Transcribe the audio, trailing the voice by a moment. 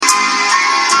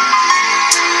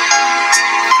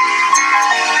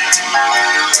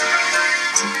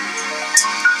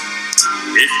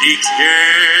He cares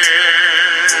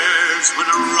when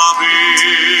a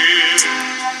robin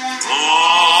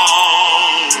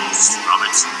falls from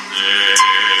its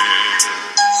nest,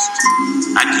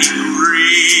 and he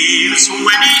grieves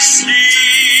when he sees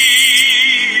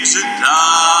it die.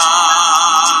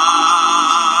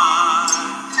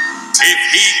 If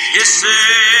he kisses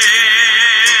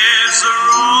a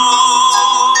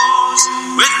rose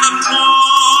with the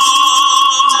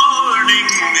morning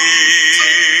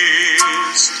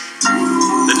mist,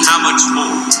 then how much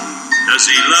more does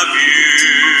he love you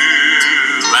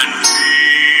and me?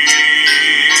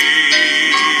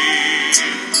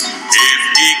 If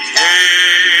he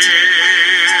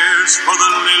cares for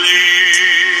the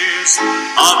lilies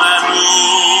of an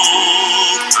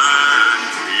open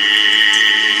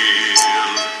field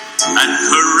and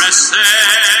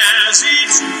caresses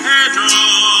each petal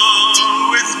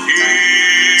with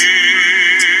care,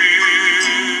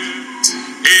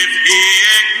 if he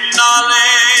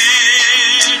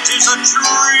acknowledges a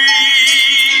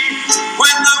tree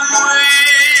when the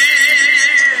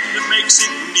wind makes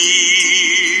it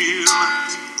kneel,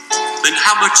 then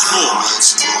how much more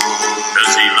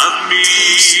does he love me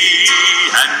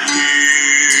and you?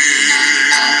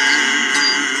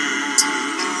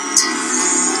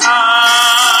 How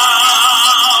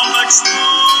much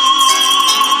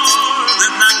more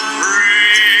than that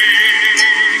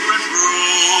fragrant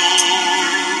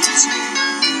rose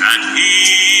that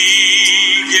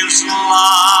he gives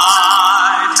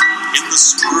life in the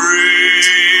spring?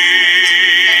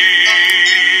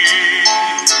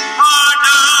 Or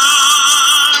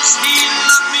does he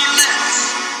love me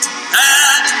less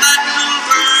than that little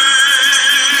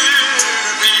bird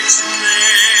in its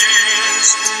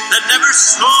nest that never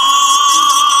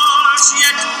soars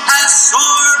yet has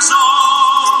soars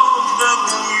on the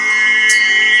wing?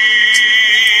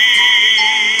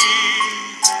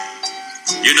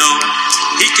 You know,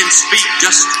 he can speak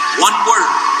just one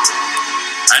word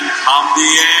and calm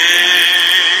the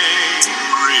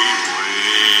angry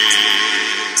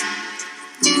wind.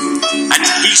 And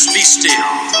peace be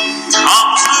still,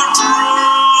 calms the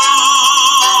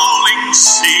rolling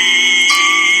sea.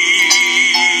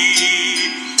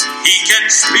 He can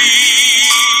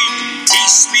speak,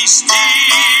 peace be still,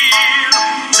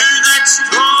 to that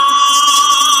storm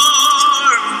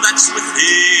that's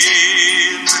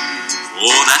within.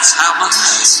 Oh, that's how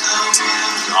much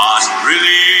God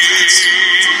really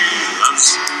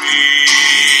loves me.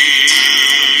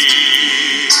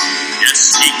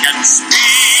 Yes, he can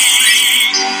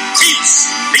speak, peace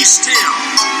be still,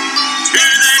 to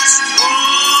that storm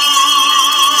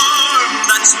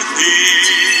that's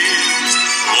within.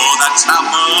 Oh, that's how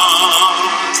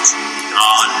much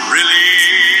God really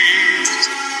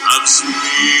loves me.